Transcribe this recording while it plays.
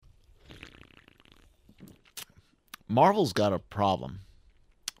Marvel's got a problem.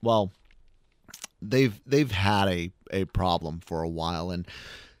 Well, they've had a problem for a while, and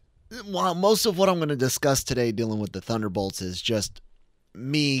while most of what I'm going to discuss today dealing with the Thunderbolts is just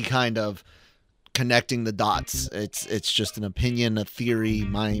me kind of connecting the dots. It's just an opinion, a theory.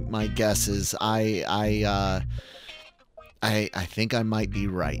 My guess is I think I might be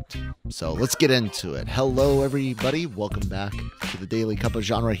right. So let's get into it. Hello, everybody. Welcome back to the Daily Cup of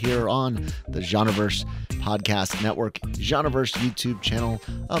Genre here on the Genreverse Podcast Network, Genreverse YouTube channel,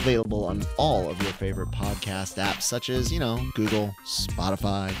 available on all of your favorite podcast apps, such as, Google,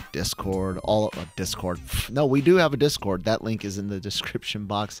 Spotify, Discord, Discord. No, we do have a Discord. That link is in the description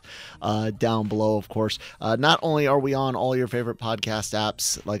box down below, of course. Not only are we on all your favorite podcast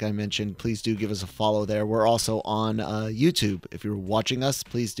apps, like I mentioned, please do give us a follow there. We're also on YouTube. If you're watching us,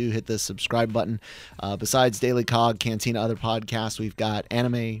 please do hit the subscribe button. Besides Daily COG, Cantina, other podcasts, we've got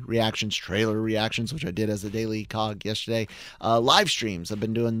anime reactions, trailer reactions, which I did as a Daily COG yesterday. Live streams. I've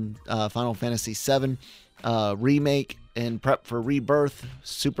been doing Final Fantasy VII remake in prep for Rebirth.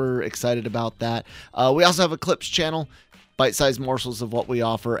 Super excited about that. We also have a Clips channel, bite-sized morsels of what we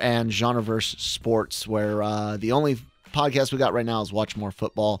offer, and Genreverse Sports, where the only podcast we got right now is Watch More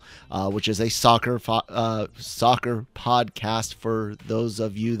Football, which is a soccer podcast for those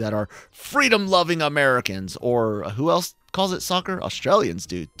of you that are freedom-loving Americans, or who else calls it soccer? Australians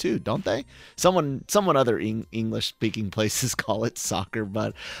do too, don't they? Someone other English-speaking places call it soccer,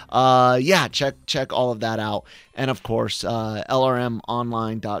 but yeah, check all of that out. And of course,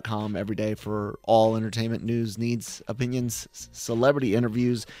 lrmonline.com every day for all entertainment news, needs, opinions, celebrity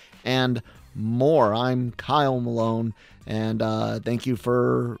interviews, and more. I'm Kyle Malone, and thank you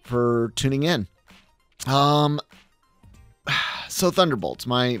for tuning in. So Thunderbolts,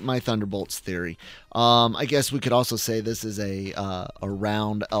 my Thunderbolts theory. I guess we could also say this is a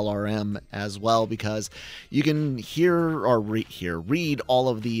around LRM as well, because you can hear or read all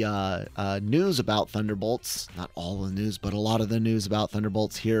of the news about Thunderbolts. Not all the news, but a lot of the news about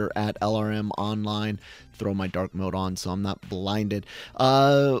Thunderbolts here at LRM Online. Throw my dark mode on so I'm not blinded.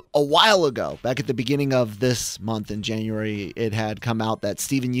 A while ago, back at the beginning of this month in January, it had come out that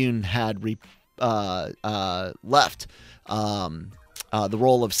Steven Yeun had left the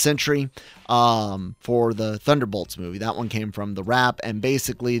role of Sentry for the Thunderbolts movie. That one came from The Wrap, and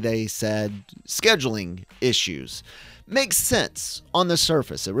basically they said scheduling issues. Makes sense on the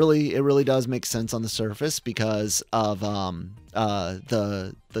surface. It really does make sense on the surface because of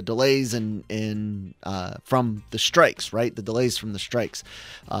the delays in from the strikes, right? The delays from the strikes.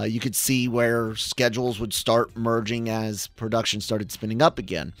 You could see where schedules would start merging as production started spinning up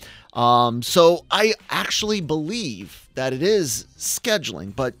again. So I actually believe that it is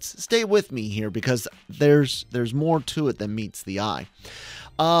scheduling, but stay with me here because there's more to it than meets the eye.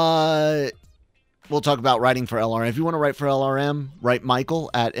 We'll talk about writing for LRM. If you want to write for LRM, write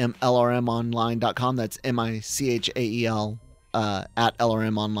Michael at lrmonline.com. That's Michael at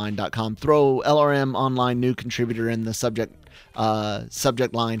lrmonline.com. Throw LRM Online new contributor in the subject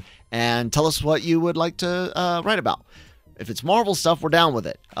line and tell us what you would like to write about. If it's Marvel stuff, we're down with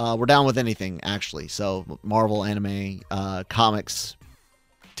it. We're down with anything, actually. So Marvel, anime, comics,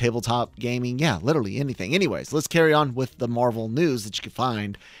 tabletop gaming, yeah, literally anything. Anyways, let's carry on with the Marvel news that you can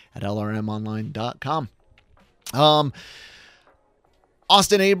find at lrmonline.com.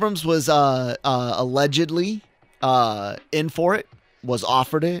 Austin Abrams was allegedly in for it, was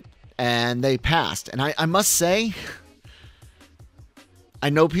offered it, and they passed. And I must say, I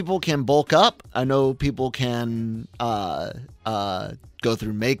know people can bulk up. I know people can go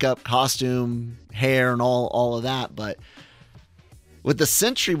through makeup, costume, hair, and all of that, but with the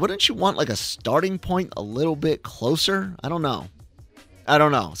Sentry, wouldn't you want like a starting point a little bit closer? I don't know.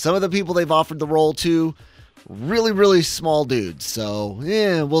 Some of the people they've offered the role to, really small dudes. So,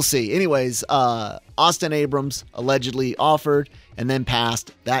 yeah, we'll see. Anyways, Austin Abrams allegedly offered and then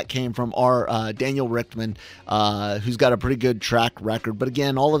passed. That came from our Daniel Richtman, who's got a pretty good track record. But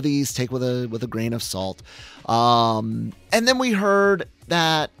again, all of these take with a grain of salt. And then we heard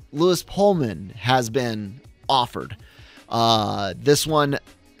that Lewis Pullman has been offered. This one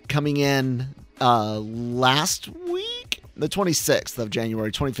coming in last week, the 26th of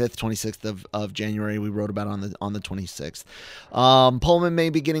January, 25th, 26th of January. We wrote about on the 26th. Pullman may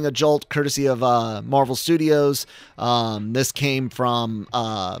be getting a jolt courtesy of Marvel Studios. This came from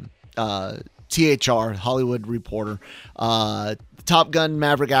THR, Hollywood Reporter. Top Gun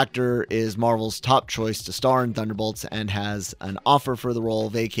Maverick actor is Marvel's top choice to star in Thunderbolts and has an offer for the role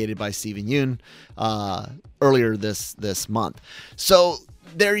vacated by Steven Yeun earlier this month. So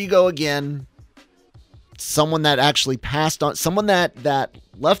there you go again. Someone that actually passed on, someone that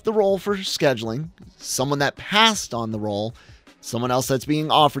left the role for scheduling, someone that passed on the role, someone else that's being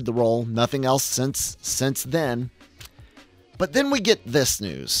offered the role, nothing else since then. But then we get this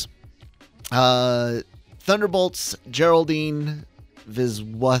news. Thunderbolts Geraldine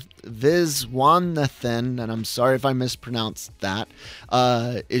Viswanathan, and I'm sorry if I mispronounced that,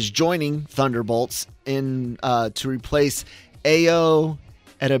 is joining Thunderbolts to replace Ayo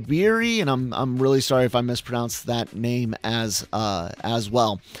Edebiri, and I'm really sorry if I mispronounced that name as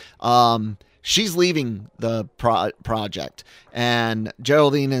well. She's leaving the project, and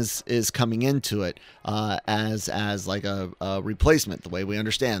Geraldine is coming into it as like a replacement, the way we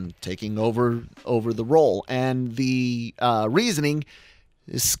understand, taking over the role. And the reasoning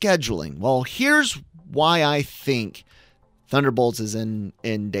is scheduling. Well, here's why I think Thunderbolts is in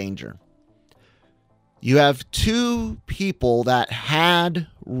danger. You have two people that had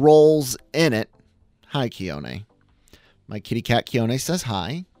roles in it. Hi, Keone. My kitty cat Keone says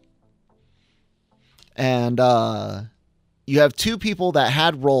hi. And you have two people that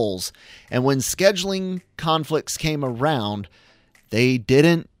had roles, and when scheduling conflicts came around, they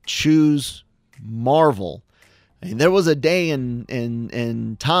didn't choose Marvel. I mean, there was a day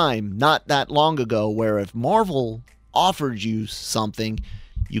in time not that long ago where if Marvel offered you something,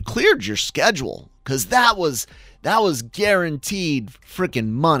 you cleared your schedule, because that was guaranteed freaking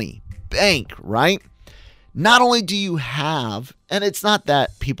money, bank, right? Not only do you have, and it's not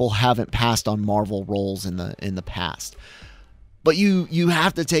that people haven't passed on Marvel roles in the past, but you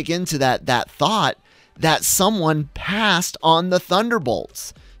have to take into that thought that someone passed on the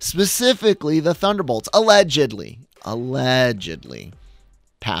Thunderbolts, specifically the Thunderbolts, allegedly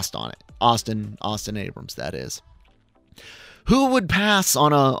passed on it. Austin Abrams, that is. Who would pass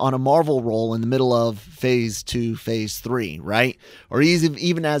on a Marvel role in the middle of Phase 2, Phase 3, right? Or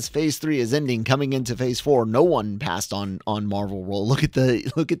even as Phase 3 is ending, coming into Phase 4, no one passed on Marvel role. Look at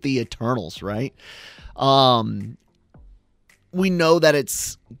the Eternals, right? We know that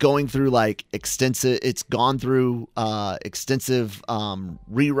it's going through it's gone through extensive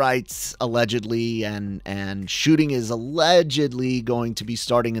rewrites allegedly, and shooting is allegedly going to be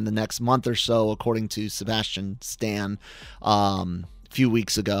starting in the next month or so, according to Sebastian Stan a few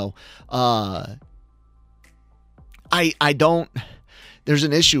weeks ago. I don't, there's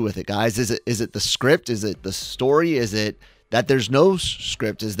an issue with it, guys. Is it the script? Is it the story? Is it that there's no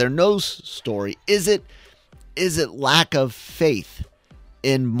script? Is there no story? Is it lack of faith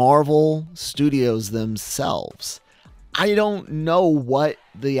in Marvel Studios themselves? I don't know what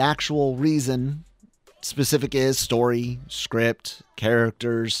the actual reason specific is, story, script,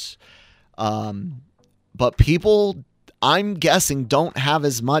 characters, but people, I'm guessing, don't have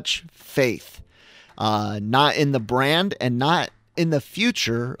as much faith, not in the brand and not in the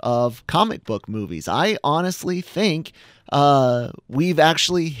future of comic book movies. I honestly think we've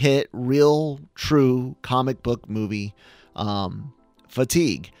actually hit real, true comic book movie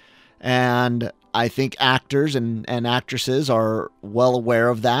fatigue. And I think actors and actresses are well aware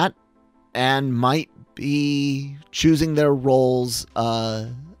of that and might be choosing their roles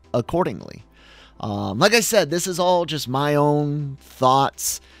accordingly. Like I said, this is all just my own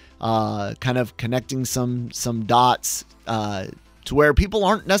thoughts, kind of connecting some dots to where people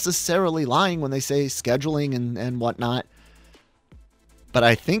aren't necessarily lying when they say scheduling and whatnot. But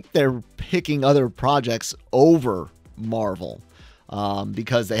I think they're picking other projects over Marvel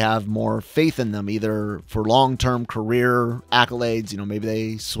because they have more faith in them, either for long-term career accolades. Maybe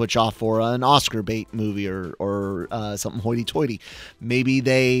they switch off for an Oscar bait movie or something hoity-toity. Maybe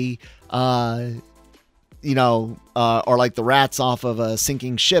they, are like the rats off of a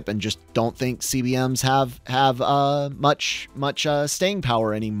sinking ship and just don't think CBMs have much staying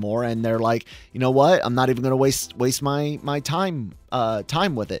power anymore, and they're like, you know what, I'm not even going to waste my time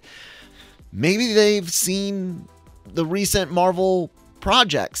with it. Maybe they've seen the recent Marvel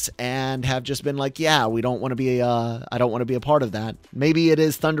projects and have just been like, yeah, we don't want to be I don't want to be a part of that. Maybe it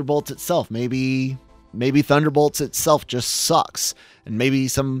is Thunderbolts itself. Maybe Thunderbolts itself just sucks, and maybe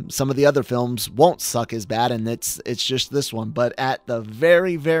some of the other films won't suck as bad, and it's just this one. But at the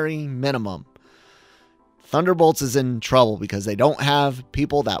very, very minimum, Thunderbolts is in trouble because they don't have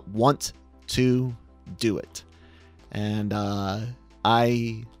people that want to do it. And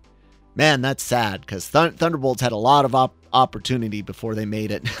that's sad, because Thunderbolts had a lot of opportunity before they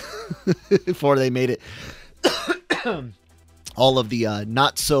made it. All of the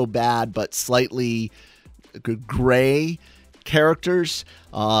not so bad but slightly gray characters.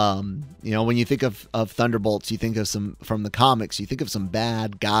 When you think of Thunderbolts, you think of some from the comics. You think of some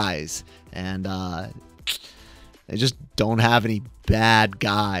bad guys, and They just don't have any bad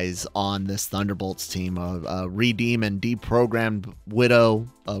guys on this Thunderbolts team. A redeemed and deprogrammed Widow,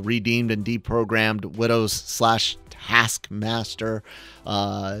 a redeemed and deprogrammed Widows / Taskmaster,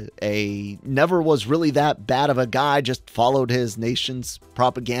 a never was really that bad of a guy, just followed his nation's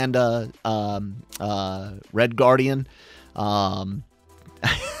propaganda, Red Guardian,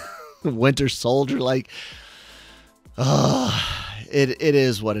 Winter Soldier. Like, it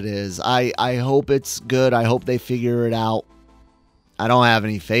is what it is. I hope it's good. I hope they figure it out. I don't have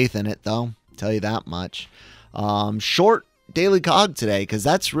any faith in it, though. Tell you that much. Short Daily COG today, because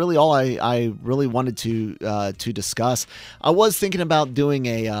that's really all I really wanted to discuss. I was thinking about doing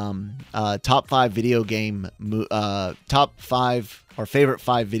a top 5 video game, top 5 or favorite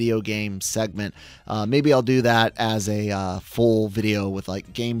 5 video game segment. Maybe I'll do that as a full video with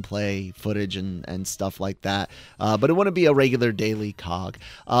like gameplay footage and stuff like that. But it wouldn't be a regular Daily COG.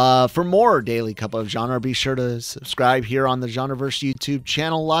 For more Daily Cup of Genre, be sure to subscribe here on the Genreverse YouTube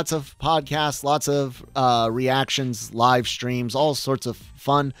channel. Lots of podcasts, lots of reactions, live streams, all sorts of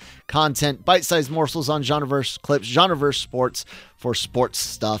fun content, bite-sized morsels on Genreverse clips, Genreverse Sports for sports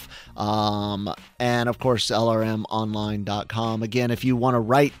stuff, and of course lrmonline.com. Again, if you want to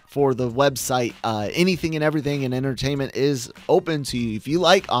write for the website, anything and everything in entertainment is open to you. If you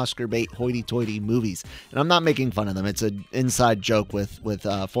like Oscar bait hoity-toity movies, and I'm not making fun of them, it's an inside joke with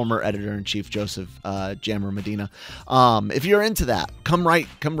former editor-in-chief Joseph Jammer Medina. If you're into that, come write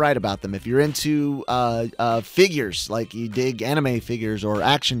about them. If you're into figures, like you dig anime figures or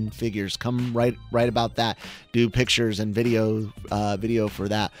action figures, come write about that. Do pictures and video for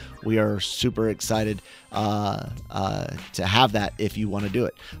that. We are super excited to have that if you want to do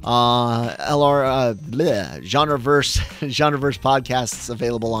it. Genreverse podcasts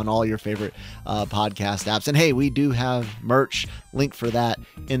available on all your favorite podcast apps. And hey, we do have merch. Link for that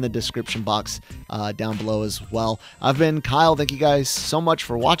in the description box down below as well. I've been Kyle. Thank you guys so much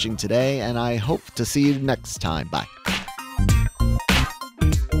for watching today, and I hope to see you next time. Bye.